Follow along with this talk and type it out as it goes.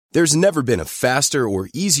There's never been a faster or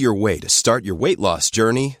easier way to start your weight loss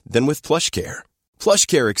journey than with PlushCare.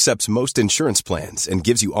 PlushCare accepts most insurance plans and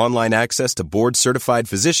gives you online access to board-certified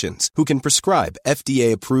physicians who can prescribe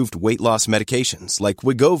FDA-approved weight loss medications like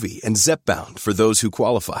Wegovy and Zepbound for those who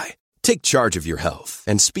qualify. Take charge of your health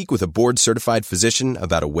and speak with a board-certified physician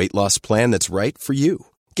about a weight loss plan that's right for you.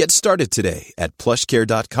 Get started today at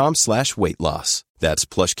plushcare.com/weight-loss. That's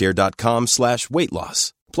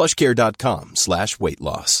plushcare.com/weight-loss.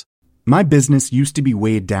 plushcare.com/weight-loss. My business used to be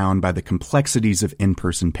weighed down by the complexities of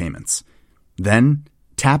in-person payments. Then,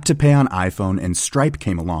 Tap to Pay on iPhone and Stripe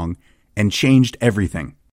came along and changed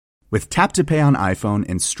everything. With Tap to Pay on iPhone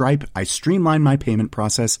and Stripe, I streamlined my payment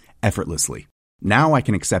process effortlessly. Now I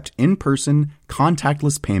can accept in-person,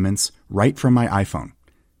 contactless payments right from my iPhone.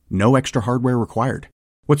 No extra hardware required.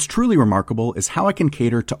 What's truly remarkable is how I can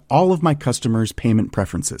cater to all of my customers' payment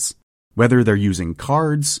preferences. Whether they're using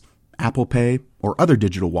cards, Apple Pay, or other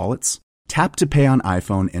digital wallets, Tap to Pay on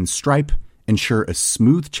iPhone and Stripe ensure a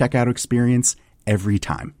smooth checkout experience every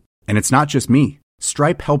time. And it's not just me.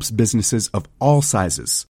 Stripe helps businesses of all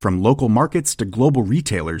sizes, from local markets to global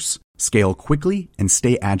retailers, scale quickly and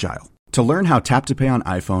stay agile. To learn how Tap to Pay on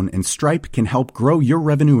iPhone and Stripe can help grow your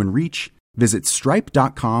revenue and reach, visit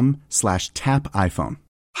stripe.com/tapiphone.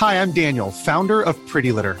 Hi, I'm Daniel, founder of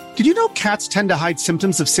Pretty Litter. Did you know cats tend to hide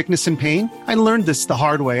symptoms of sickness and pain? I learned this the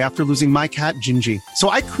hard way after losing my cat, Gingy.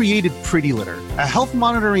 So I created Pretty Litter, a health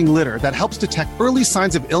monitoring litter that helps detect early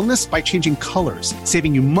signs of illness by changing colors,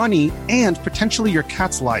 saving you money and potentially your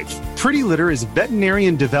cat's life. Pretty Litter is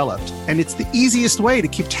veterinarian developed, and it's the easiest way to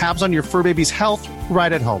keep tabs on your fur baby's health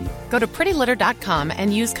right at home. Go to prettylitter.com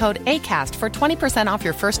and use code ACAST for 20% off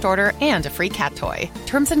your first order and a free cat toy.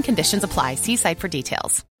 Terms and conditions apply. See site for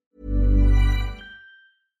details.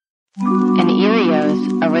 An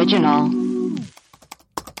Erios original.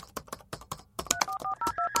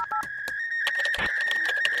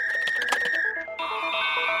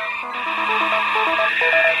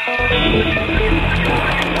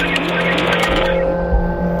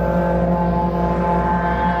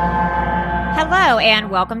 Hello and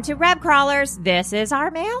welcome to Reb Crawlers. This is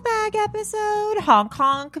our mailbag episode. Honk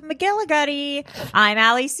honk McGilligutty. I'm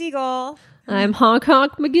Allie Siegel. I'm Honk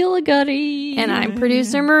Honk McGilligutty. And I'm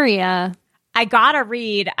producer Maria. I gotta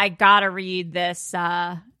read this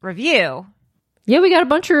review. Yeah, we got a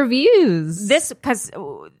bunch of reviews. This, because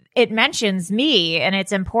it mentions me, and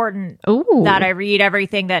it's important that I read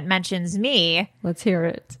everything that mentions me. Let's hear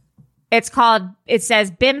it. It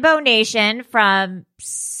says Bimbo Nation from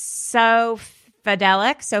Sofadelic.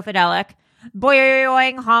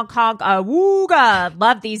 Boing, honk, honk, awooga.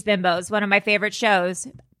 Love these bimbos. One of my favorite shows.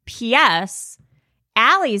 P.S.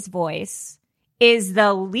 Allie's voice is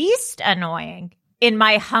the least annoying, in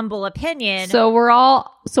my humble opinion. So we're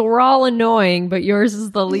all annoying, but yours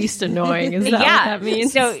is the least annoying. Is that what that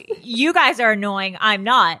means? So you guys are annoying. I'm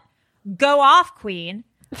not. Go off, Queen.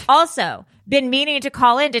 Also, been meaning to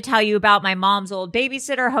call in to tell you about my mom's old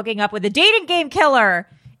babysitter hooking up with a dating game killer.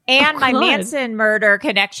 And my Manson murder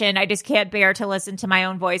connection. I just can't bear to listen to my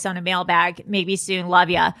own voice on a mailbag. Maybe soon. Love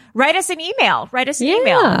ya. Write us an email.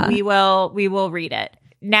 We will read it.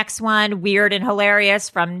 Next one, weird and hilarious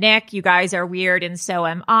from Nick. You guys are weird and so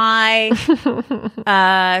am I.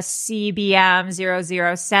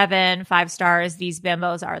 CBM007, 5 stars. These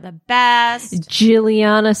bimbos are the best.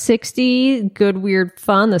 Jilliana60, good, weird,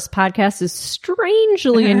 fun. This podcast is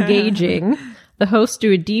strangely engaging. The hosts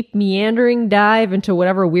do a deep, meandering dive into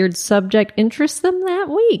whatever weird subject interests them that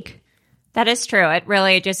week. That is true. It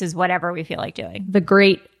really just is whatever we feel like doing. The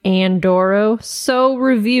great Andoro. So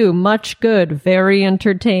review. Much good. Very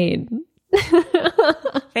entertained.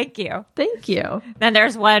 Thank you. Thank you. Then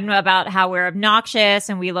there's one about how we're obnoxious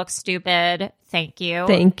and we look stupid. Thank you.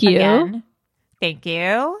 Thank you. Again. Thank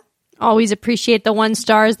you. Always appreciate the 1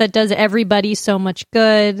 stars. That does everybody so much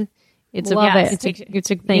good. It's a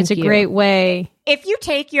great way. If you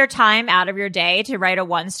take your time out of your day to write a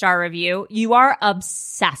 1-star review, you are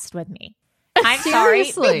obsessed with me. I'm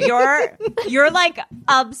sorry. You're like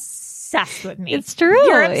obsessed with me. It's true.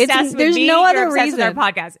 You're obsessed with there's me. no other You're obsessed reason. with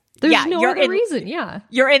our podcast. There's no other reason. Yeah.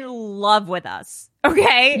 You're in love with us.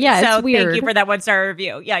 Okay. Yeah. So it's weird. Thank you for that 1-star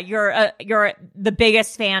review. Yeah. You're the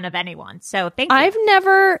biggest fan of anyone. So thank you. I've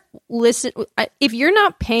never listened. If you're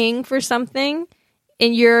not paying for something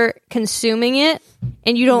and you're consuming it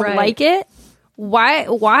and you don't like it,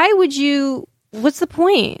 why would you? What's the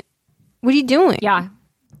point? What are you doing?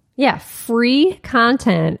 Yeah, free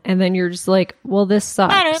content, and then you're just like, well, this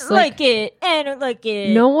sucks. I don't like it.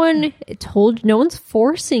 No one's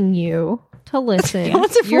forcing you to listen.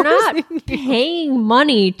 You're not paying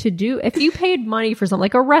money to do. If you paid money for something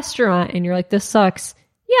like a restaurant and you're like, this sucks,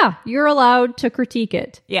 Yeah, you're allowed to critique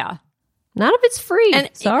it. Yeah. Not if it's free. And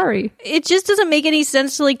sorry. It just doesn't make any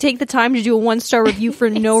sense to like take the time to do a 1-star review for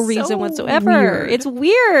no reason whatsoever. Weird. It's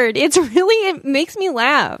weird. It makes me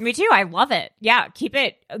laugh. Me too. I love it. Yeah, keep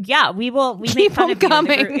it. Yeah, we Keep make fun them of you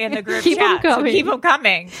coming. in the group Keep chat. them coming. So keep them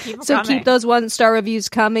coming. Keep those 1-star reviews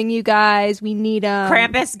coming, you guys. We need them.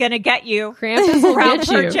 Krampus gonna get you. Krampus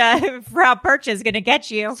will get you. Frau Percha is gonna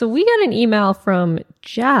get you. So we got an email from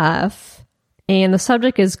Jeff, and the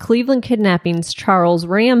subject is Cleveland kidnappings Charles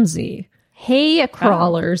Ramsey. Hey,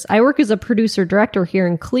 crawlers. I work as a producer-director here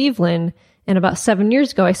in Cleveland, and about 7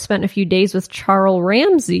 years ago, I spent a few days with Charles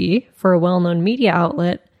Ramsey for a well-known media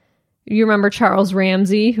outlet. You remember Charles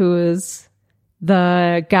Ramsey, who is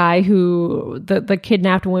the guy who the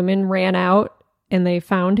kidnapped women ran out and they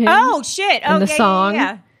found him? Oh, shit. In the song.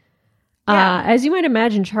 Yeah. As you might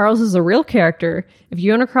imagine, Charles is a real character. If you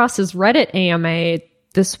went across his Reddit AMA,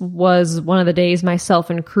 this was one of the days myself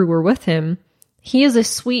and crew were with him. He is a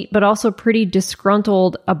sweet but also pretty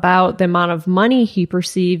disgruntled about the amount of money he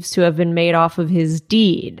perceives to have been made off of his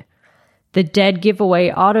deed. The Dead Giveaway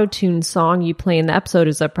auto-tune song you play in the episode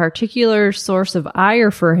is a particular source of ire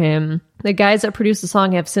for him. The guys that produced the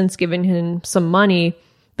song have since given him some money,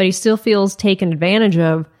 but he still feels taken advantage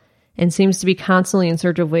of and seems to be constantly in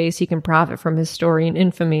search of ways he can profit from his story and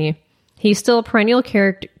infamy. He's still a perennial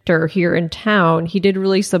character here in town. He did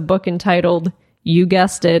release a book entitled, you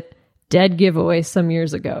guessed it, Dead Giveaway some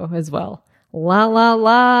years ago as well. La la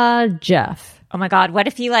la, Jeff. Oh my God. What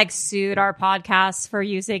if he like sued our podcast for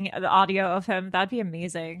using the audio of him? That'd be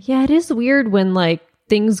amazing. Yeah, it is weird when like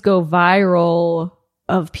things go viral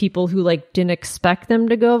of people who like didn't expect them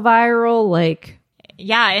to go viral. Like,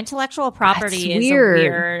 yeah, intellectual property is weird. A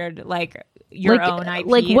weird, like your like, own IP.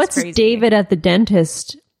 Like, It's what's crazy. David at the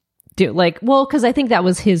dentist do? Like, well, because I think that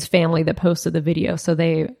was his family that posted the video, so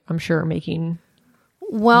they, I'm sure, are making.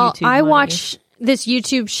 Well, YouTube I money. watch this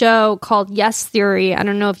YouTube show called Yes Theory. I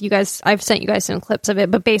don't know if you guys, I've sent you guys some clips of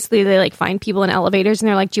it, but basically they like find people in elevators and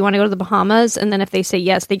they're like, do you want to go to the Bahamas? And then if they say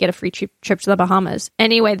yes, they get a free trip to the Bahamas.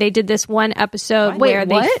 Anyway, they did this one episode where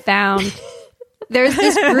they found there's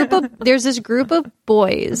this group of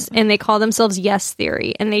boys and they call themselves Yes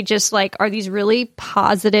Theory. And they just like are these really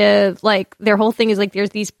positive, like their whole thing is like there's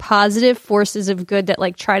these positive forces of good that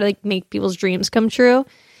like try to like make people's dreams come true.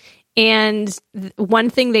 And one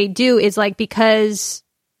thing they do is like, because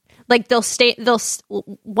like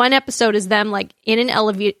one episode is them like in an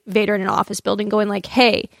elevator in an office building going like,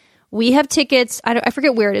 hey, we have tickets. I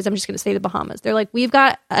forget where it is. I'm just going to say the Bahamas. They're like, we've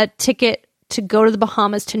got a ticket to go to the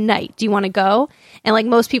Bahamas tonight. Do you want to go? And like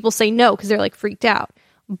most people say no, because they're like freaked out.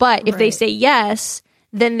 But if they say yes,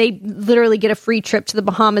 then they literally get a free trip to the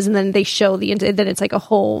Bahamas. And then they show then it's like a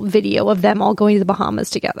whole video of them all going to the Bahamas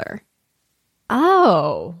together.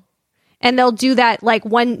 Oh. And they'll do that, like,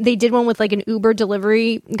 they did one with, like, an Uber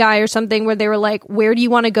delivery guy or something where they were like, where do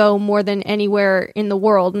you want to go more than anywhere in the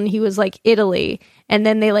world? And he was like, Italy. And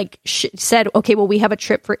then they, like, said, okay, well, we have a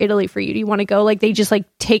trip for Italy for you. Do you want to go? Like, they just, like,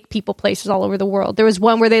 take people places all over the world. There was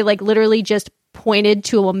one where they, like, literally just pointed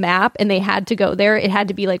to a map and they had to go there. It had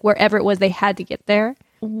to be, like, wherever it was, they had to get there.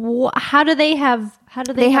 How do they have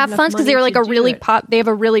funds? Because they were, like, they have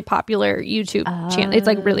a really popular YouTube channel. It's,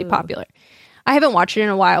 like, really popular. I haven't watched it in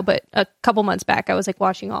a while, but a couple months back, I was like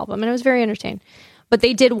watching all of them and I was very entertained. But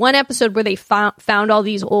they did one episode where they found all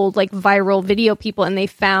these old like viral video people and they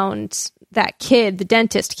found that kid, the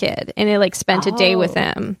dentist kid, and they like spent a day with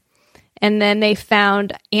him. And then they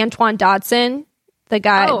found Antoine Dodson, the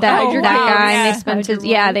guy, that guy, and they spent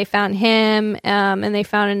they found him, and they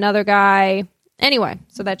found another guy. Anyway,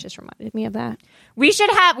 so that just reminded me of that. We should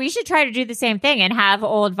try to do the same thing and have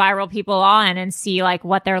old viral people on and see like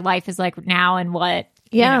what their life is like now and what.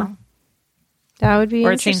 Yeah. That would be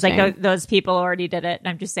or it seems like those people already did it. And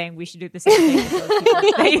I'm just saying we should do the same thing. With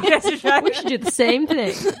those people. We should do the same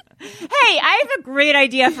thing. Hey, I have a great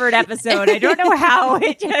idea for an episode. I don't know how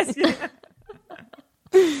it just.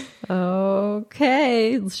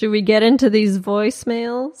 Okay. Should we get into these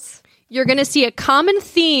voicemails? You're going to see a common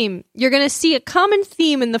theme. You're going to see a common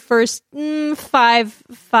theme in the first five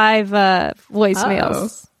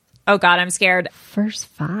voicemails. Oh, God, I'm scared. First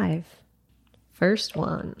 5. First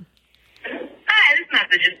one. Hi, this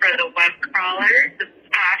message is for the web crawlers. This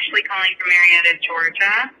is Ashley calling from Marietta,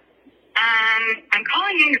 Georgia. I'm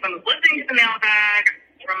calling in because I was listening to the mailbag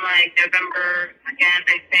from like November 2nd,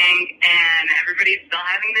 I think, and everybody's still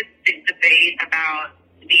having this big debate about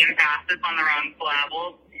the emphasis on the wrong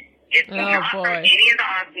syllables. It's not from any of the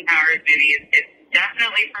Austin Powers movies. It's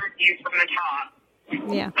definitely from Views from the Top,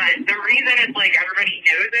 Yeah. But the reason it's like everybody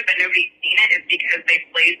knows it but nobody's seen it is because they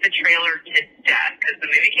played the trailer to death. Because the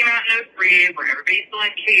movie came out in 2003 where everybody still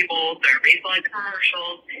had cable, so everybody still had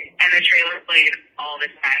commercials, and the trailer played all the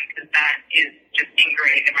time because that is just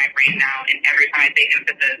ingrained in my brain now. And every time I say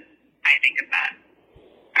emphasis, I think of that.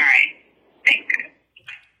 All right. Thanks.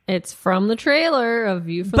 It's from the trailer of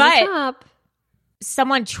View from the Top.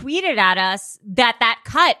 Someone tweeted at us that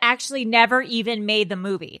cut actually never even made the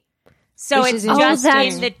movie. So it's just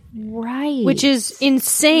in the right, which is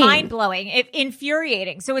insane, mind blowing,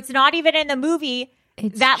 infuriating. So it's not even in the movie.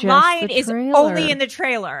 That line is only in the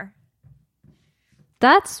trailer.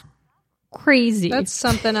 That's crazy. That's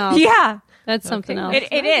something else. Yeah, that's something else.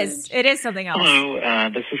 It is. It is something else.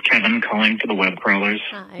 Hello, this is Kevin calling for the web crawlers.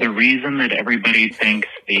 Hi. The reason that everybody thinks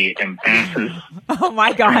the emphasis oh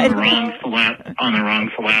my god on the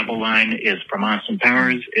wrong syllable line is from Austin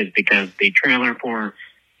Powers is because the trailer for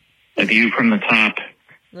A View from the Top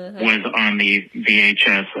was on the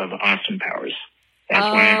VHS of Austin Powers. That's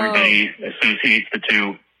why everybody associates the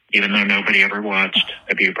two, even though nobody ever watched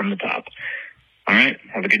A View from the Top. All right,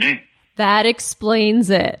 have a good day. That explains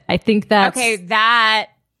it. I think that's... Okay,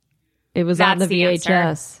 it was on the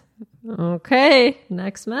VHS. Okay,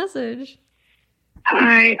 next message.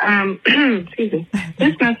 Hi, excuse me.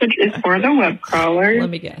 This message is for the web crawlers. Let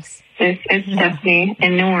me guess. This is Stephanie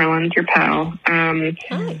in New Orleans, your pal. So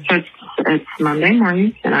it's Monday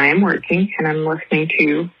morning, and I am working, and I'm listening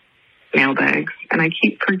to Mailbags, and I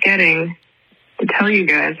keep forgetting to tell you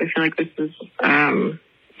guys. I feel like this is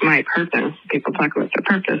my purpose. People talk about their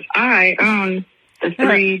purpose. I own the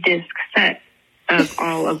 3-disc set of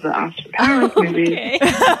all of the Austin Powers movies.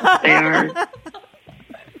 They are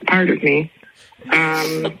part of me.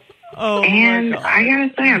 And I gotta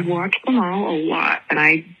say, I've watched them all a lot, and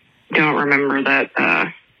I don't remember that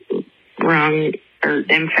wrong or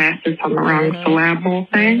emphasis on the wrong syllable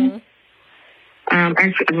thing. I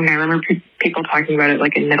remember people talking about it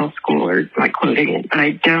like in middle school or like quoting it, but I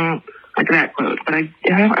don't like that quote. But I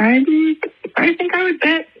think I would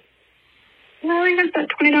bet. I think I'd bet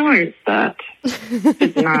 $20 that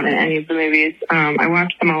it's not in any of the movies. I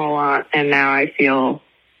watched them all a lot, and now I feel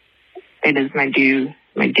it is my duty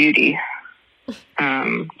to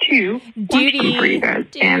watch them for you guys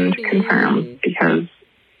and confirm, because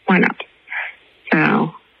why not? So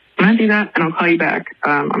I'm going to do that, and I'll call you back.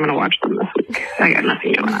 I'm going to watch them this week. I got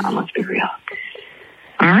nothing going on, let's be real.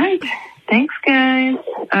 All right. Thanks, guys.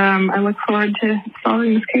 I look forward to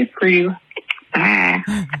solving this case for you. Bye.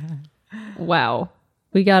 Wow.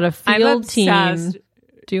 We got a field team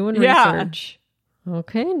doing research.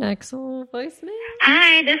 Okay, next one, voicemail.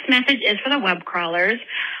 Hi, this message is for the web crawlers.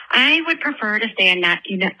 I would prefer to stay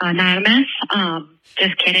anonymous.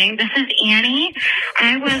 Just kidding. This is Annie.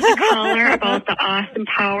 I was a caller about the Austin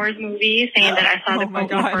Powers movie, saying that I saw the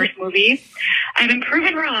quote in the first movie. I've been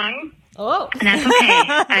proven wrong. Oh. And that's okay.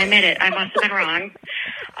 I admit it. I must have been wrong.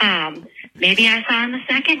 Maybe I saw in the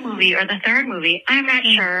second movie or the third movie. I'm not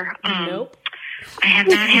sure. Nope. I have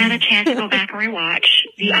not had a chance to go back and rewatch.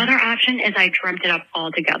 The other option is I dreamt it up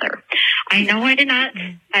altogether. I know I did not.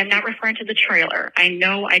 I'm not referring to the trailer. I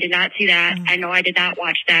know I did not see that. I know I did not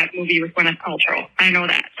watch that movie with Gwyneth Paltrow. I know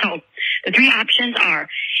that. So the three options are: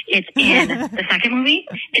 it's in the second movie,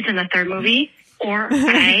 it's in the third movie, or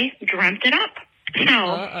I dreamt it up.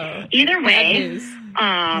 So either way,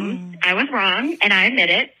 I was wrong, and I admit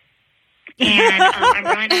it. And I'm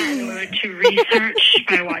really not in the mood to research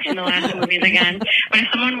by watching the last movies again. But if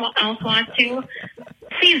someone else wants to,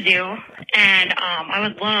 please do. And I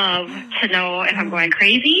would love to know if I'm going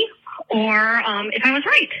crazy or if I was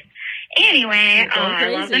right. Anyway, I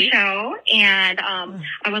love the show, and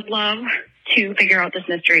I would love to figure out this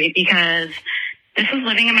mystery, because this is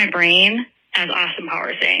living in my brain as Austin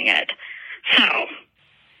Powers saying it. So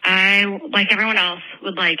I, like everyone else,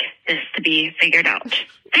 would like this to be figured out.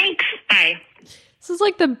 Thanks. Bye. This is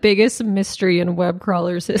like the biggest mystery in web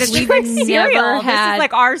crawlers history. We've never had, this is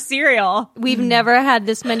like our cereal. We've never had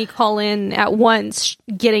this many call in at once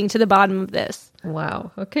getting to the bottom of this.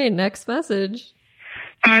 Wow. Okay, next message.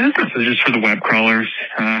 This message is for the web crawlers.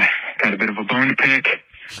 Got a bit of a bone to pick.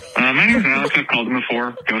 My name is Alex. I've called him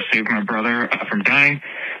before. Go save my brother from dying.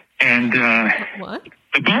 And what?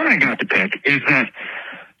 The bone I got to pick is that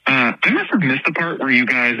I must have missed the part where you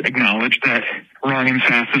guys acknowledged that wrong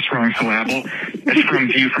emphasis, wrong syllable is from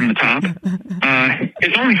View from the Top.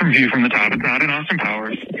 It's only from View from the Top. It's not in Austin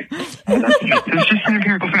Powers. That's just an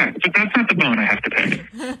empirical fact. But that's not the bone I have to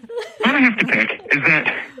pick. The bone I have to pick is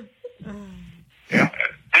that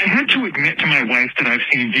I had to admit to my wife that I've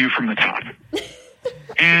seen View from the Top.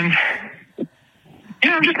 And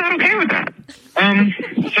I'm just not okay with that.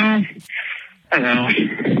 So I don't know.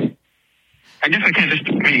 I guess I can't just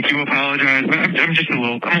make you apologize, but I'm just I'm a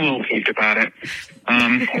little peeved about it.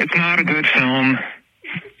 It's not a good film,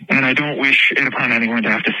 and I don't wish it upon anyone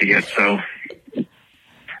to have to see it, so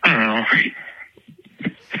I don't know.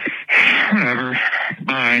 Whatever.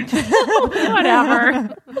 Bye.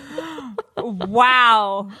 Whatever.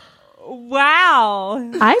 Wow.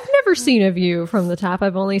 I've never seen A View from the Top.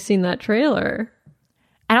 I've only seen that trailer.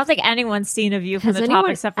 I don't think anyone's seen A View from the Top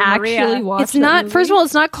except for actually Maria. watched It's not. movie? First of all,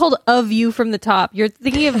 it's not called A View from the Top. You're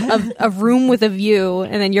thinking of a room with a view,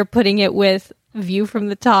 and then you're putting it with View from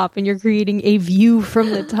the Top, and you're creating a view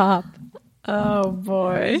from the top. Oh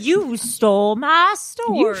boy. You stole my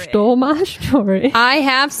story. You stole my story. I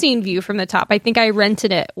have seen View from the Top. I think I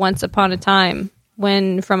rented it once upon a time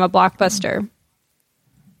from a Blockbuster.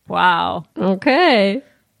 Wow. Okay.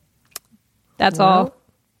 That's all.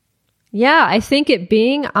 Yeah, I think it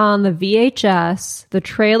being on the VHS, the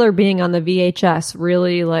trailer being on the VHS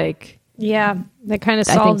really Yeah, that kind of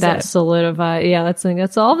I think solves that it. solidified. Yeah, I think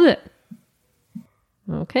that solved it.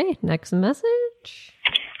 Okay, next message.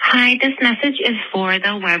 Hi, this message is for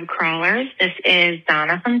the web crawlers. This is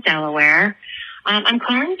Donna from Delaware. I'm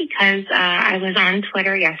calling because I was on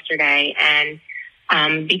Twitter yesterday, and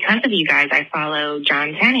because of you guys, I follow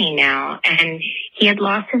John Tenney now, and he had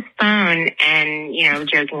lost his phone and,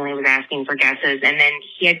 jokingly was asking for guesses, and then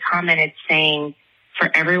he had commented saying, for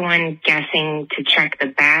everyone guessing to check the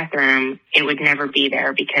bathroom, it would never be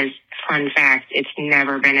there because, fun fact, it's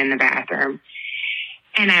never been in the bathroom.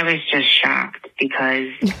 And I was just shocked because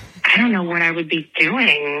I don't know what I would be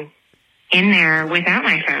doing in there without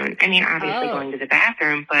my phone. I mean, obviously going to the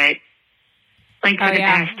bathroom, but for the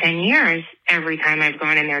past 10 years, every time I've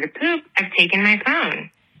gone in there to poop, I've taken my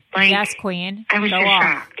phone. Yes, Queen. I was Go just off.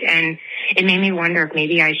 shocked. And it made me wonder if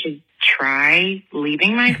maybe I should try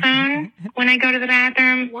leaving my phone when I go to the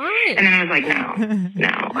bathroom. Why? And then I was like,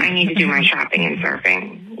 no, I need to do my shopping and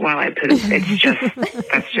surfing while I poop.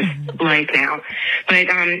 That's just life now. But it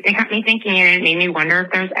got me thinking, and it made me wonder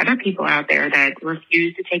if there's other people out there that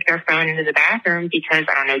refuse to take their phone into the bathroom because,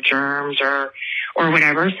 I don't know, germs or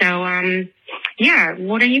whatever. So,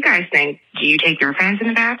 what do you guys think? Do you take your phones in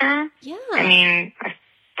the bathroom? Yeah. I mean, I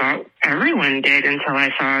thought everyone did until I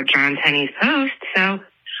saw John Tenney's post. So,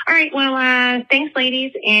 all right, well, thanks,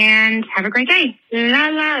 ladies, and have a great day. La,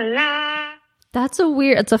 la, la.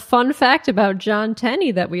 It's a fun fact about John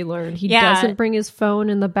Tenney that we learned. He doesn't bring his phone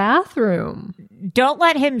in the bathroom. Don't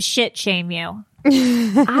let him shit shame you.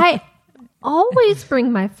 I always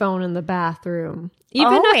bring my phone in the bathroom.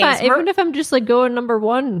 Even if I'm just going number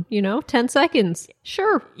one, 10 seconds.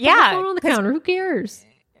 Sure. Put my phone on the counter. Who cares?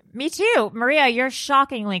 Me too. Maria, you're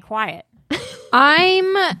shockingly quiet.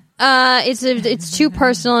 It's too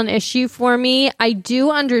personal an issue for me. I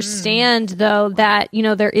do understand though that,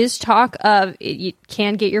 there is talk of you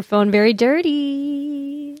can get your phone very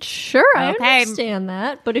dirty. Sure, I understand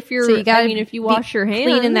that. But if if you wash your hands,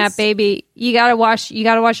 cleaning that baby, you gotta wash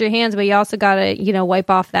your hands, but you also gotta, wipe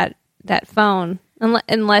off that phone.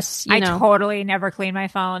 Unless, I totally never clean my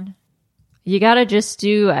phone. You gotta just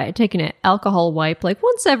take an alcohol wipe,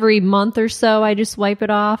 once every month or so. I just wipe it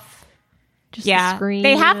off. Just the screen.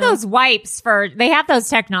 They have those wipes they have those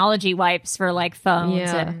technology wipes for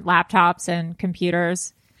phones and laptops and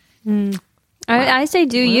computers. I say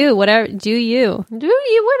do you, whatever, do you. Do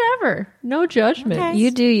you, whatever. No judgment. Okay.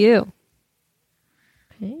 You do you.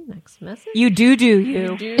 Okay, next message. You do you.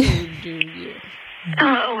 You do you.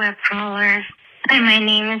 Hello, web crawlers. Hi, my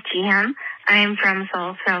name is Jihan. I'm from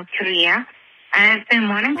Seoul, South Korea. I've been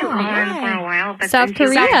wanting to call in for a while, but South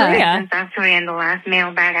Korea. In the last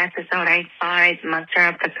mailbag episode, I thought I'd muster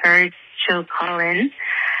up the courage to call in.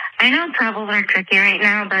 I know travels are tricky right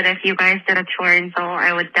now, but if you guys did a tour in Seoul,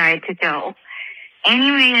 I would die to go.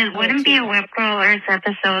 Anyway, it wouldn't be a web crawlers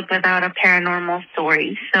episode without a paranormal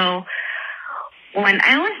story. So when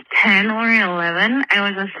I was 10 or 11, I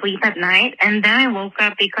was asleep at night, and then I woke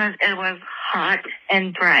up because it was hot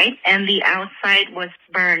and bright, and the outside was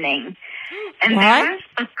burning. And there was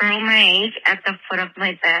a girl my age at the foot of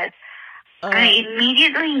my bed. I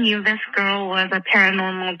immediately knew this girl was a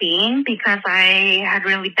paranormal being because I had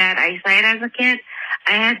really bad eyesight as a kid.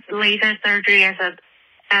 I had laser surgery as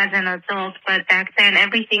an adult, but back then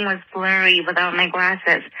everything was blurry without my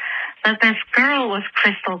glasses. But this girl was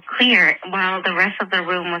crystal clear while the rest of the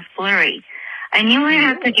room was blurry. I knew I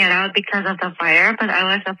had to get out because of the fire, but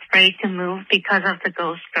I was afraid to move because of the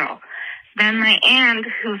ghost girl. Then my aunt,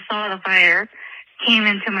 who saw the fire, came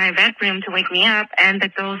into my bedroom to wake me up, and the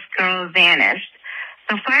ghost girl vanished.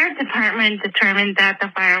 The fire department determined that the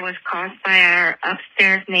fire was caused by our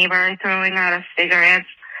upstairs neighbor throwing out of cigarettes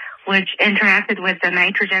which interacted with the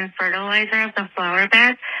nitrogen fertilizer of the flower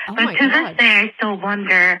beds. Oh but my to God. this day, I still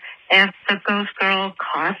wonder if the ghost girl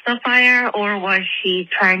caused the fire or was she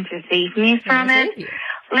trying to save me from it.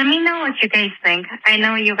 Let me know what you guys think. I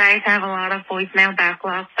know you guys have a lot of voicemail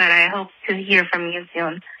backlog, but I hope to hear from you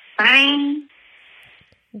soon. Bye.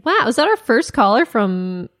 Wow, is that our first caller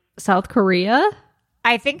from South Korea?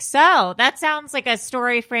 I think so. That sounds like a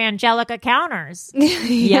story for Angelica Counters.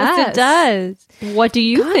 Yes, it does. What do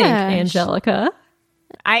you think, Angelica?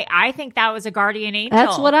 I think that was a guardian angel.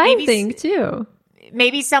 That's what I think too.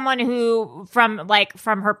 Maybe someone who from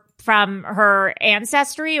her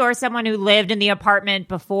ancestry, or someone who lived in the apartment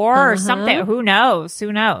before or something. Who knows?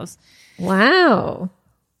 Wow.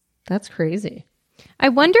 That's crazy. I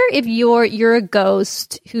wonder if you're a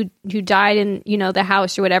ghost who died in, the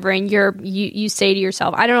house or whatever, and you say to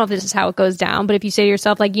yourself, I don't know if this is how it goes down, but if you say to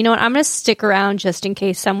yourself, like, you know what, I'm going to stick around just in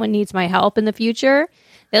case someone needs my help in the future.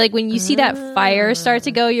 That, like, when you see that fire start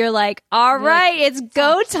to go, you're like, all right, it's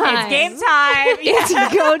go time. It's game time. It's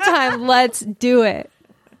go time. Let's do it.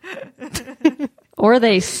 Or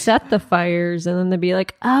they set the fires and then they'd be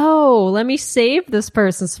like, oh, let me save this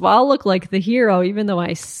person so I'll look like the hero even though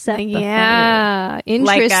I set the fire. Yeah,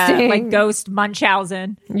 interesting. Like Ghost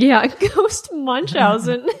Munchausen. Yeah, Ghost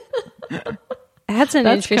Munchausen. That's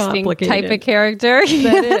interesting type of character.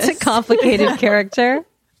 That's a complicated character.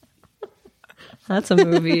 That's a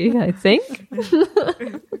movie, I think.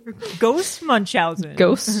 Ghost Munchausen.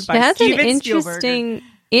 Ghost. That's Steven an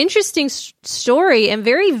interesting story and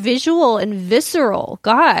very visual and visceral.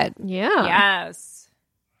 God. Yeah. Yes.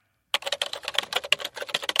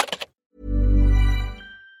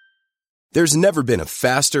 There's never been a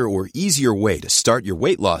faster or easier way to start your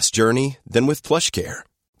weight loss journey than with PlushCare.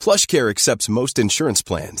 PlushCare accepts most insurance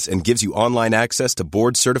plans and gives you online access to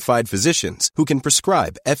board-certified physicians who can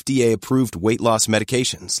prescribe FDA-approved weight loss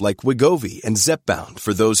medications like Wegovy and Zepbound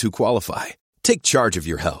for those who qualify. Take charge of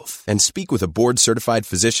your health and speak with a board-certified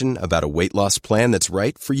physician about a weight loss plan that's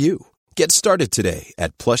right for you. Get started today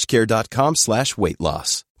at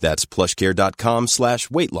plushcare.com/weight-loss. That's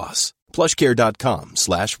plushcare.com/weight-loss.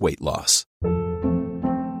 plushcare.com/weight-loss.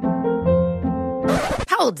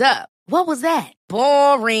 Hold up. What was that?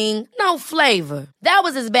 Boring. No flavor. That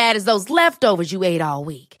was as bad as those leftovers you ate all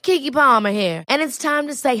week. Keke Palmer here, and it's time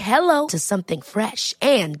to say hello to something fresh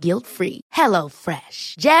and guilt-free. Hello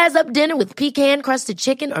Fresh. Jazz up dinner with pecan-crusted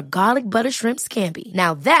chicken or garlic butter shrimp scampi.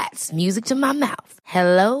 Now that's music to my mouth.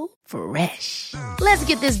 Hello Fresh. Let's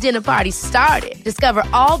get this dinner party started. Discover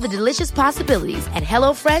all the delicious possibilities at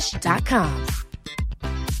hellofresh.com.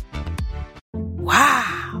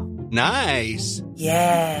 Wow. Nice.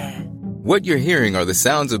 Yeah. What you're hearing are the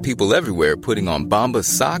sounds of people everywhere putting on Bombas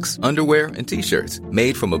socks, underwear, and T-shirts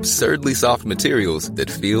made from absurdly soft materials that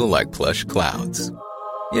feel like plush clouds.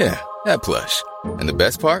 Yeah, that plush. And the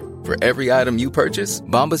best part? For every item you purchase,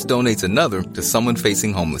 Bombas donates another to someone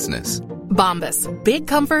facing homelessness. Bombas. Big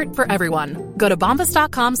comfort for everyone. Go to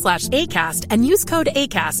bombas.com/ACAST and use code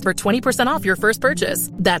ACAST for 20% off your first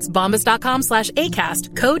purchase. That's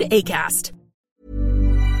bombas.com/ACAST. Code ACAST.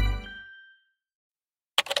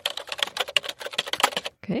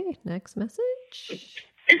 Okay, next message.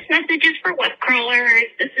 This message is for web crawlers.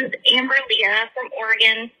 This is Amber Leah from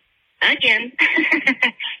Oregon. Again.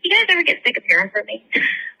 You guys ever get sick of hearing from me?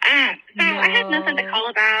 I had nothing to call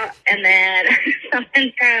about, and then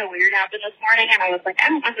something kind of weird happened this morning, and I was like, I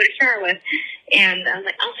don't know who to share it with. And I was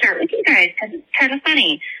like, I'll share it with you guys because it's kind of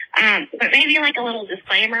funny. But maybe like a little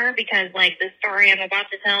disclaimer, because like the story I'm about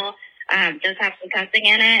to tell does have some cussing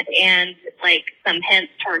in it and like some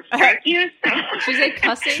hints towards drug use. So she's like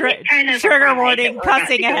cussing. Kind of trigger warning,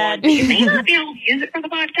 cussing ahead. You may not be able to use it for the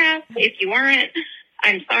podcast. If you aren't,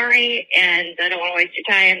 I'm sorry, and I don't want to waste your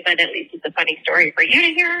time, but at least it's a funny story for you to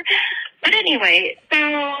hear. But anyway,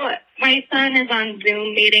 so my son is on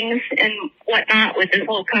Zoom meetings and whatnot with this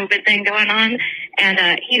whole COVID thing going on,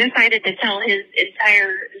 and he decided to tell his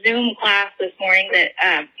entire Zoom class this morning that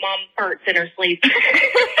mom farts in her sleep,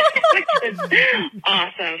 which is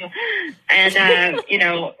awesome. And,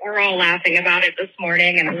 we're all laughing about it this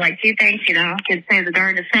morning, and I'm like, gee, thanks, kids say the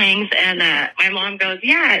darndest things. And my mom goes,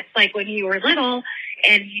 yeah, it's like when you were little,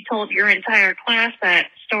 and you told your entire class that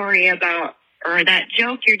story about, or that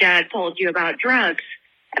joke your dad told you about drugs.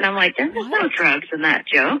 And I'm like, there's no drugs in that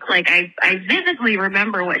joke. Like, I vividly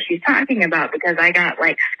remember what she's talking about because I got,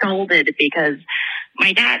 like, scolded because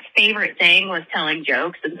my dad's favorite thing was telling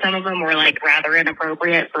jokes, and some of them were, like, rather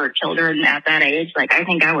inappropriate for children at that age. Like, I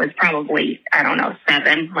think I was probably,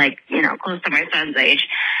 7, like, close to my son's age.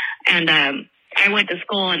 And I went to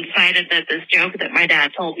school and decided that this joke that my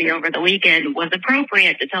dad told me over the weekend was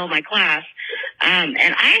appropriate to tell my class. And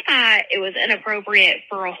I thought it was inappropriate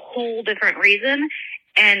for a whole different reason.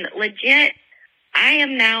 And legit, I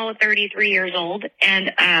am now 33 years old,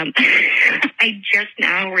 and I just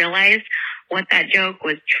now realized what that joke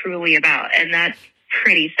was truly about, and that's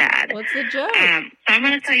pretty sad. What's the joke? So I'm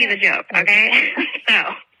going to tell you the joke, okay? So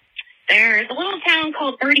there's a little town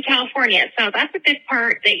called Bernie, California. So that's a big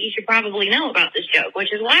part that you should probably know about this joke,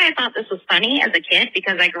 which is why I thought this was funny as a kid,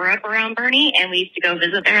 because I grew up around Bernie, and we used to go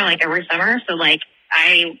visit there like every summer. So like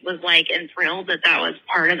I was like enthralled that that was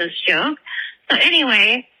part of this joke. So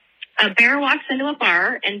anyway, a bear walks into a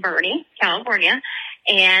bar in Bernie, California,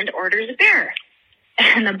 and orders a beer.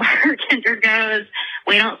 And the bartender goes,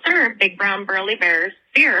 "We don't serve big brown burly bears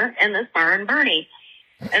beer in this bar in Bernie."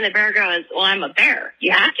 And the bear goes, "Well, I'm a bear.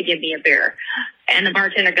 You have to give me a beer." And the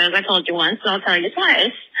bartender goes, "I told you once, so I'll tell you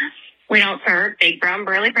twice. We don't serve big brown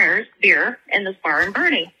burly bears beer in this bar in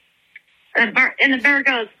Bernie." And the bear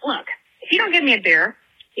goes, "Look, if you don't give me a beer,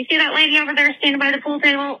 you see that lady over there standing by the pool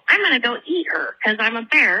table? I'm going to go eat her because I'm a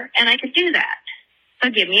bear and I could do that. So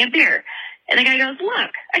give me a beer." And the guy goes,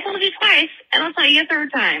 "Look, I told you twice and I'll tell you a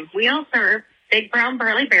third time. We don't serve big brown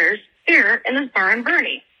burly bears beer in this bar in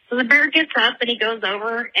Bernie." So the bear gets up and he goes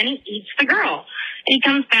over and he eats the girl. And he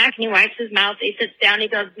comes back and he wipes his mouth. He sits down and he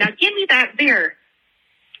goes, "Now give me that beer."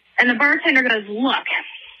 And the bartender goes, "Look,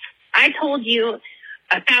 I told you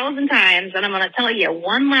 1,000 times and I'm going to tell you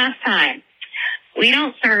one last time. We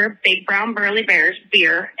don't serve big brown burly bears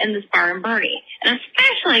beer in this bar in Bernie, and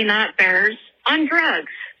especially not bears on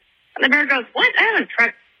drugs." And the bear goes, "What? I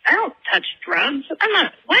don't touch drugs. I'm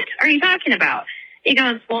not. What are you talking about?" He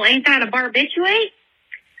goes, "Well, ain't that a barbiturate?"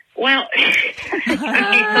 Well, okay, so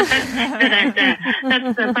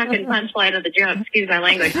that's the fucking punchline of the joke. Excuse my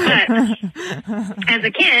language. But as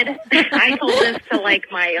a kid, I told this to my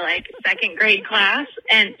second grade class,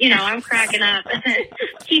 and I'm cracking up.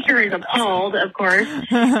 Teacher is appalled, of course,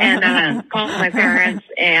 and called my parents,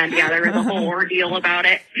 and there was a whole ordeal about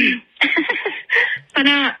it. So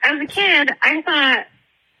now, as a kid, I thought,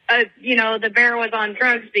 the bear was on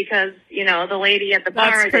drugs because the lady at the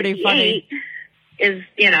bar that he ate is,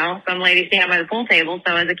 some lady standing by the pool table.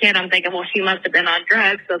 So as a kid, I'm thinking, well, she must have been on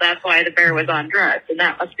drugs, so that's why the bear was on drugs, and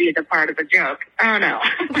that must be the part of a joke. I don't know.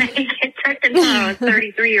 It took until I was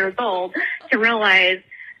 33 years old to realize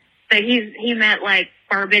that he meant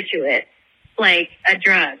barbiturate, like a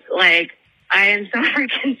drug. I am so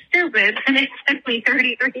freaking stupid, and it took me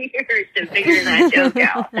 33 years to figure that joke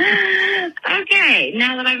out. Okay,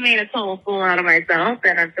 now that I've made a total fool out of myself,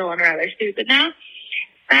 and I'm feeling rather stupid now,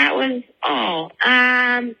 that was all.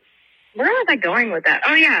 Where was I going with that?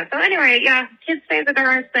 Oh, yeah. So anyway, kids say the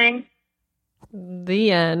darndest thing.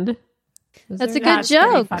 The end. That's a good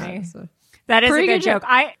joke. Funny. That is a good joke.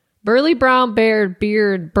 Burly brown bear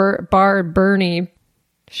beard bar Bernie.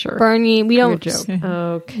 Sure. Bernie, we don't. Good joke.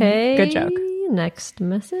 Okay. Good joke. Next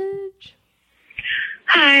message.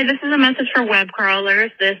 Hi, this is a message for web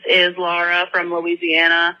crawlers. This is Laura from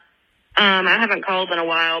Louisiana. I haven't called in a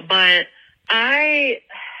while, but I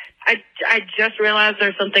just realized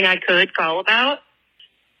there's something I could call about.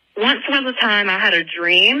 Once upon a time, I had a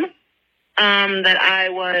dream that I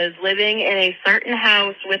was living in a certain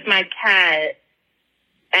house with my cat,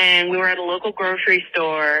 and we were at a local grocery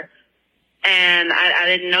store, and I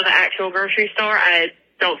didn't know the actual grocery store. I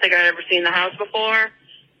don't think I'd ever seen the house before.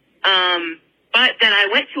 But then I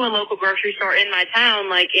went to a local grocery store in my town,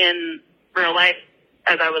 in real life,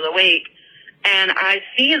 as I was awake, and I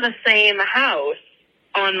see the same house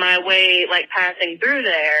on my way, passing through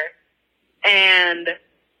there. And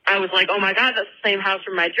I was like, oh my God, that's the same house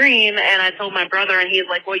from my dream. And I told my brother, and he's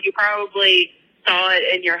like, well, you probably saw it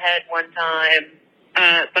in your head one time,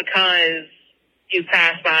 because you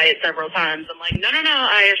passed by it several times. I'm like, no,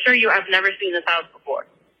 I assure you, I've never seen this house before.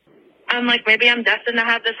 I'm like, maybe I'm destined to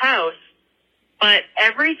have this house. But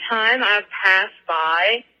every time I've passed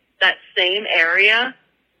by that same area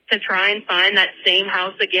to try and find that same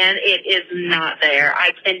house again, it is not there.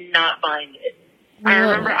 I cannot find it. I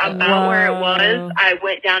remember about where it was. I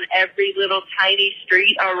went down every little tiny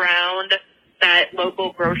street around that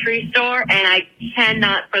local grocery store, and I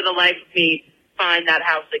cannot for the life of me find that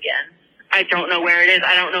house again. I don't know where it is.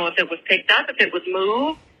 I don't know if it was picked up, if it was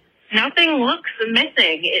moved. Nothing looks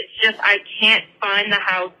missing. It's just I can't find the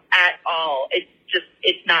house at all.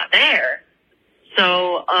 It's not there.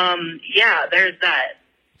 So, there's that.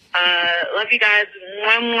 Love you guys.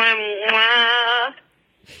 Mwah, mwah, mwah.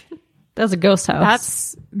 That's a ghost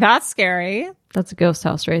house. That's scary. That's a ghost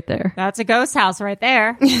house right there. That's a ghost house right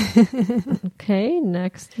there. Okay,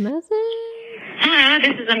 next message. Hello,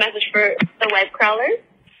 this is a message for the web crawlers.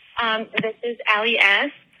 This is Allie S.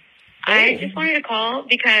 I just wanted to call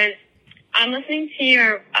because I'm listening to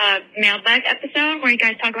your mailbag episode where you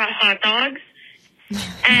guys talk about hot dogs.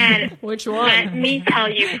 And which one? Let me tell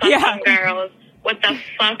you fucking girls what the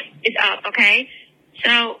fuck is up, okay?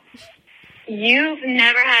 So, you've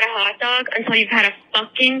never had a hot dog until you've had a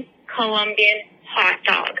fucking Colombian hot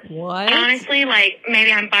dog. What? Honestly, like,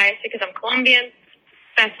 maybe I'm biased because I'm Colombian.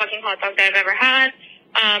 Best fucking hot dog that I've ever had.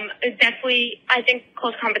 Definitely, I think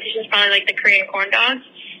close competition is probably like the Korean corn dogs.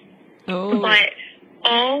 Oh. But,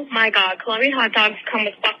 oh my god, Colombian hot dogs come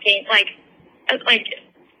with fucking, like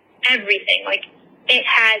everything. Like, it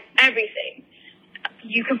has everything.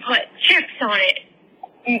 You can put chips on it.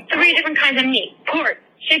 3 different kinds of meat. Pork,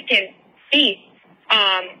 chicken, beef.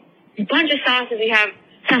 A bunch of sauces. We have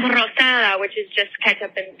salsa rosada, which is just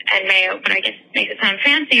ketchup and mayo, but I guess it makes it sound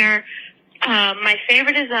fancier. My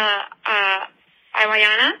favorite is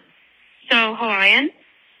Hawaiiana, so Hawaiian.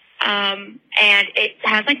 And it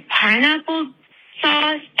has like pineapple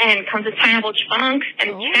sauce and comes with pineapple chunks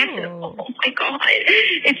and chips. And, oh my god.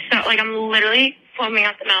 It's so, like, I'm literally foaming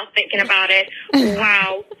out the mouth thinking about it.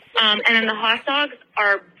 Wow. And then the hot dogs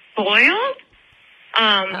are boiled,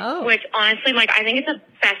 which honestly, like, I think it's the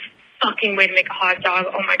best fucking way to make a hot dog.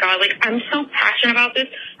 Oh my god, like, I'm so passionate about this.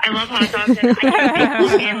 I love hot dogs, and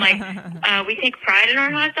we take pride in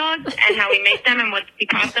our hot dogs and how we make them and what we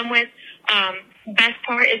top them with. Best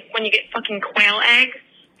part is when you get fucking quail eggs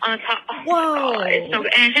on the top. Oh my god, it's so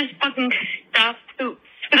good. And it's just fucking stuffed to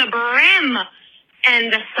the brim.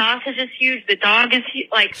 And the sausage is huge. The dog is huge.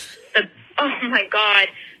 Like, oh my god.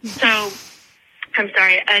 So, I'm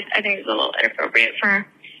sorry. I think it's a little inappropriate for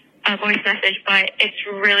a voice message, but it's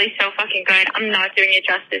really so fucking good. I'm not doing it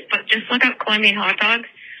justice, but just look up Colombian hot dogs.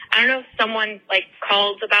 I don't know if someone, like,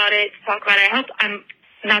 calls about it, to talk about it. I hope I'm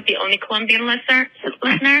not the only Colombian listener, so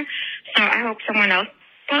I hope someone else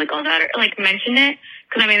probably calls out or, like, mentioned it,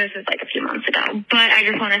 because, I mean, this is, like, a few months ago. But I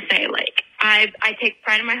just want to say, like, I take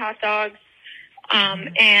pride in my hot dogs,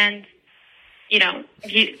 and, you know,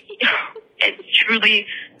 it's truly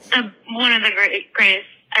one of the greatest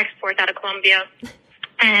exports out of Colombia.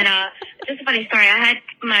 And just a funny story. I had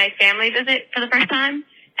my family visit for the first time,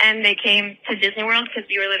 and they came to Disney World because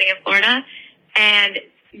we were living in Florida. And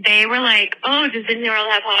they were like, "Oh, does Disney World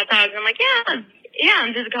have hot dogs?" And I'm like, yeah.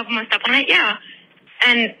 And there's a couple more stuff on it, yeah.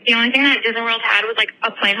 And the only thing that Disney World had was like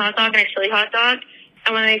a plain hot dog and a chili hot dog.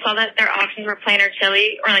 And when they saw that their options were plain or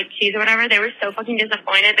chili or like cheese or whatever, they were so fucking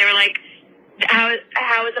disappointed. They were like, "How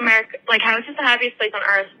is America? Like, how is this the happiest place on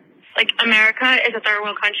earth? Like, America is a third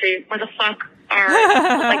world country. Where the fuck are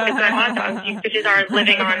like the good hot dogs? You bitches are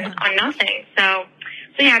living on nothing." So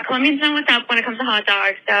yeah, Colombians know what's up when it comes to hot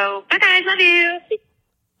dogs. So bye guys, love you.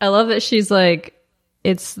 I love that she's like,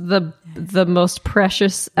 it's the most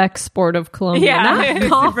precious export of Colombia. Yeah. Not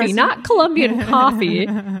coffee, not Colombian coffee.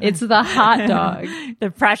 It's the hot dog.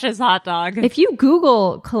 The precious hot dog. If you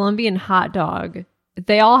Google Colombian hot dog,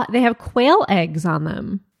 they have quail eggs on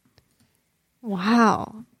them.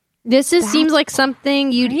 Wow. This seems like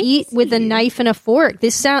something you'd eat with a knife and a fork.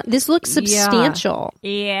 This looks substantial.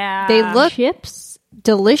 Yeah. They look chips,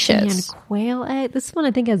 delicious. And quail egg. This one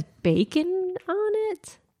I think has bacon on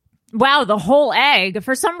it. Wow, the whole egg.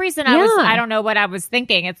 For some reason, I don't know what I was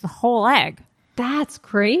thinking. It's the whole egg. That's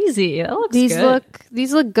crazy. That looks These good.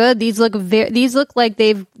 look good. These look like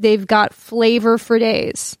they've got flavor for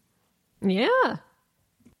days. Yeah.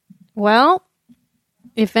 Well,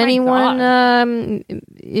 if anyone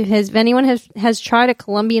has tried a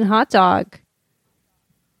Colombian hot dog,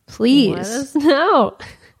 please let us know.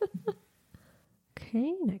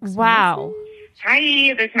 Okay, next. Wow. message.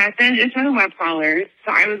 Hi, this message is for the web crawlers.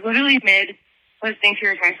 So I was literally listening to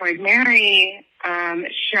your Typhoid Mary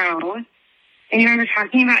show, and you guys were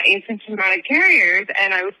talking about asymptomatic carriers,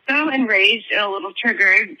 and I was so enraged and a little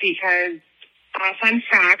triggered because, fun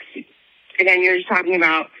fact, again, you're just talking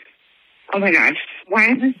about, oh my gosh,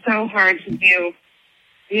 why is this so hard to do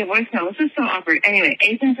via voicemail? This is so awkward. Anyway,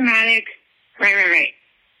 asymptomatic, right.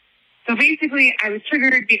 So basically, I was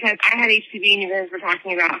triggered because I had HPV and you guys were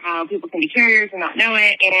talking about how people can be carriers and not know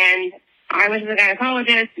it. And I went to the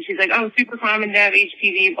gynecologist and she's like, "Oh, super common to have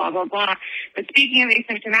HPV, blah, blah, blah." But speaking of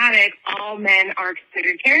asymptomatic, all men are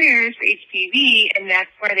considered carriers for HPV, and that's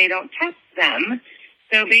why they don't test them.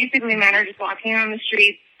 So basically, men are just walking on the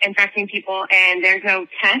streets infecting people, and there's no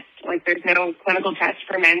test, like there's no clinical test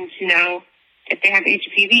for men to know if they have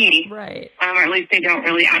HPV. Right. Or at least they don't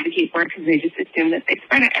really advocate for it because they just assume that they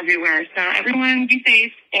spread it everywhere. So everyone be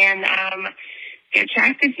safe and get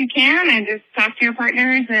checked if you can and just talk to your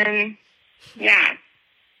partners. And yeah,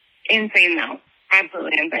 insane though.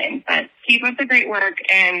 absolutely insane. But keep up the great work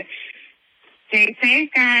and stay safe,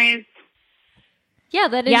 guys. Yeah,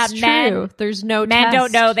 that is true. There's no men test.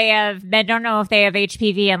 don't know if they have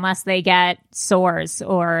HPV unless they get sores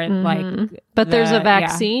or But there's a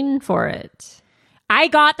vaccine for it. I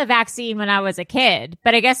got the vaccine when I was a kid,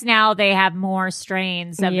 but I guess now they have more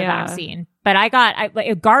strains of the vaccine. But I got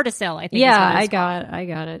Gardasil, I think. Yeah, I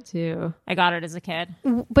got it too. I got it as a kid.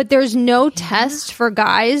 But there's no test for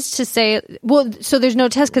guys to say, well, so there's no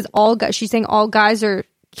test because she's saying all guys are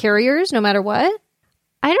carriers no matter what?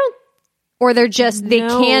 Or they're just, they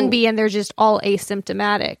can be and they're just all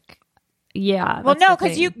asymptomatic. Yeah. Well, no,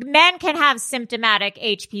 because men can have symptomatic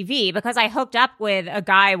HPV, because I hooked up with a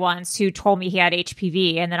guy once who told me he had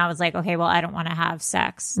HPV, and then I was like, okay, well, I don't want to have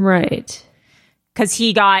sex. Right. Because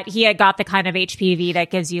he had got the kind of HPV that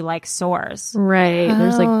gives you like sores. Right.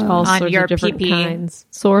 There's like all on sorts your of different pee-pee. kinds.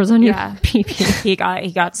 Sores on your pee-pee. He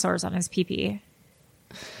got sores on his pee-pee.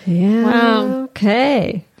 Yeah. Wow.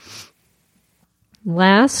 Okay.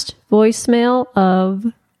 Last voicemail of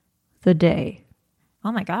the day.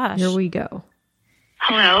 Oh my gosh. Here we go.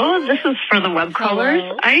 Hello, this is for the web crawlers.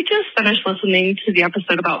 I just finished listening to the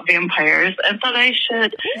episode about vampires and thought I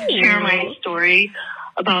should share my story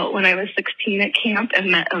about when I was 16 at camp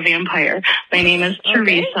and met a vampire. My name is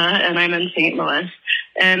Teresa, and I'm in St. Louis.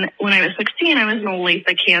 And when I was 16, I was in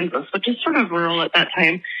Olathe, Kansas, which is sort of rural at that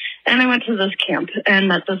time. And I went to this camp and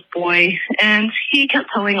met this boy, and he kept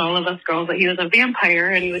telling all of us girls that he was a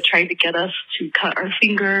vampire, and he would try to get us to cut our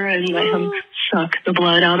finger and let him suck the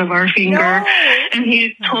blood out of our finger. No. And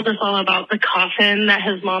he told us all about the coffin that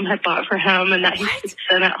his mom had bought for him and that he could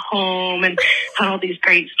sit at home, and had all these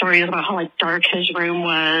great stories about how like dark his room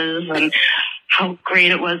was and how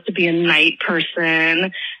great it was to be a night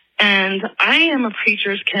person. And I am a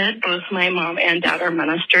preacher's kid. Both my mom and dad are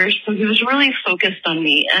ministers. So he was really focused on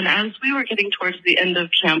me. And as we were getting towards the end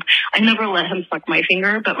of camp, I never let him suck my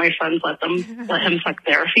finger, but my friends let him suck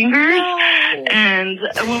their fingers. No. And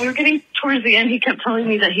when we were getting towards the end, he kept telling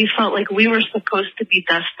me that he felt like we were supposed to be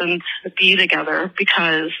destined to be together,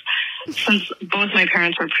 because since both my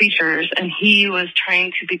parents were preachers and he was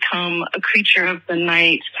trying to become a creature of the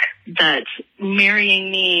night, that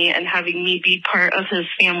marrying me and having me be part of his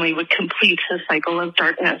family would complete his cycle of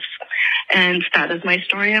darkness. And that is my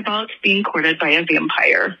story about being courted by a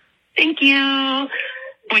vampire. Thank you. Boing,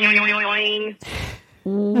 boing, boing,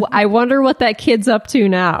 boing. I wonder what that kid's up to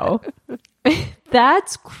now.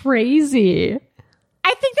 That's crazy.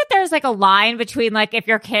 I think that there's like a line between like if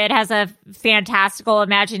your kid has a fantastical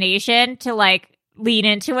imagination to like lean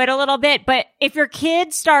into it a little bit, but if your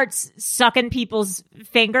kid starts sucking people's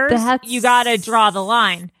fingers, you gotta draw the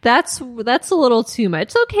line. That's a little too much.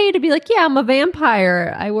 It's okay to be like, yeah, I'm a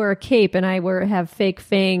vampire. I wear a cape and I have fake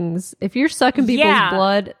fangs. If you're sucking people's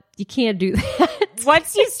blood, you can't do that.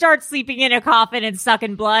 Once you start sleeping in a coffin and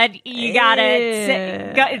sucking blood, you gotta.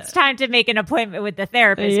 It's time to make an appointment with the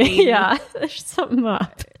therapist. Baby. Yeah, there's something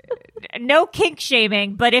up. No kink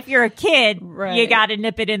shaming, but if you're a kid, you gotta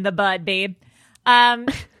nip it in the bud, babe. All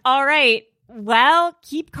right. Well,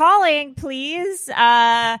 keep calling, please.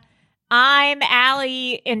 I'm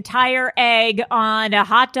Allie, entire egg on a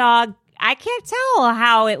hot dog. I can't tell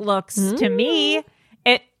how it looks to me.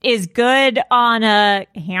 It is good on a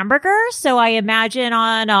hamburger, so I imagine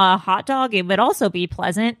on a hot dog it would also be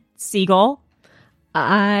pleasant. Seagull.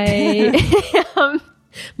 I am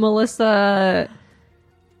Melissa.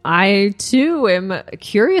 I, too, am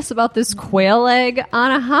curious about this quail egg on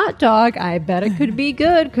a hot dog. I bet it could be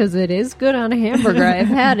good, because it is good on a hamburger. I've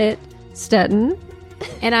had it. Stetton.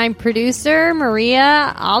 And I'm producer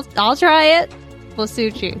Maria. I'll try it. We'll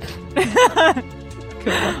suit you.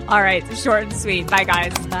 Cool. All right. Short and sweet. Bye,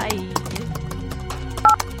 guys. Bye.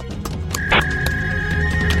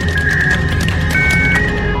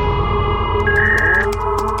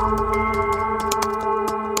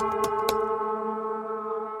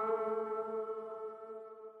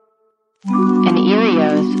 An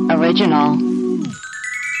Erios original.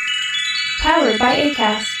 Powered by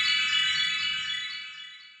Acast.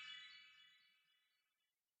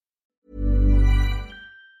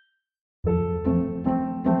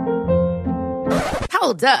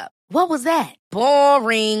 Hold up. What was that?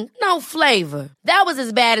 Boring. No flavor. That was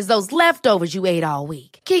as bad as those leftovers you ate all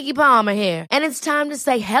week. Keke Palmer here. And it's time to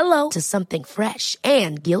say hello to something fresh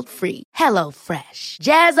and guilt-free. HelloFresh.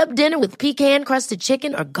 Jazz up dinner with pecan-crusted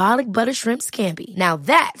chicken or garlic butter shrimp scampi. Now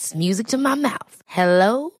that's music to my mouth.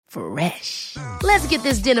 HelloFresh. Let's get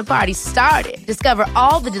this dinner party started. Discover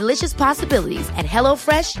all the delicious possibilities at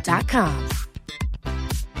HelloFresh.com.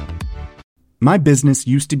 My business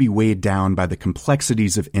used to be weighed down by the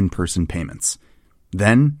complexities of in-person payments.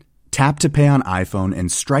 Then, Tap to Pay on iPhone and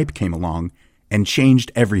Stripe came along and changed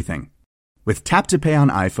everything. With Tap to Pay on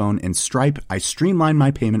iPhone and Stripe, I streamlined my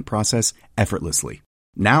payment process effortlessly.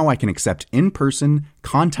 Now I can accept in-person,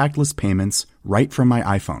 contactless payments right from my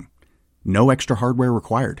iPhone. No extra hardware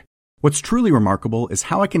required. What's truly remarkable is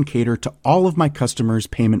how I can cater to all of my customers'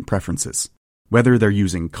 payment preferences. Whether they're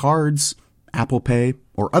using cards, Apple Pay,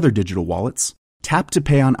 or other digital wallets, Tap to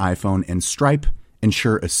Pay on iPhone and Stripe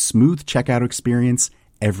ensure a smooth checkout experience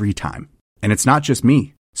every time. And it's not just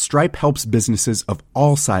me. Stripe helps businesses of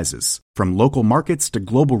all sizes, from local markets to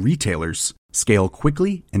global retailers, scale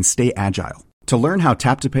quickly and stay agile. To learn how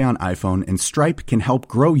Tap to Pay on iPhone and Stripe can help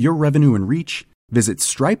grow your revenue and reach, visit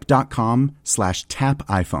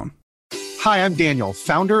stripe.com/tapiphone. Hi, I'm Daniel,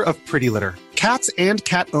 founder of Pretty Litter. Cats and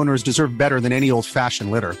cat owners deserve better than any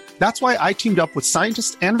old-fashioned litter. That's why I teamed up with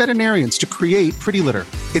scientists and veterinarians to create Pretty Litter.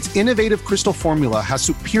 Its innovative crystal formula has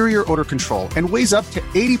superior odor control and weighs up to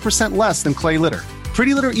 80% less than clay litter.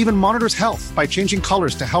 Pretty Litter even monitors health by changing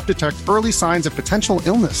colors to help detect early signs of potential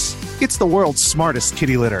illness. It's the world's smartest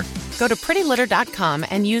kitty litter. Go to prettylitter.com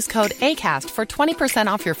and use code ACAST for 20%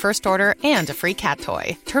 off your first order and a free cat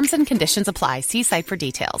toy. Terms and conditions apply. See site for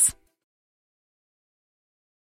details.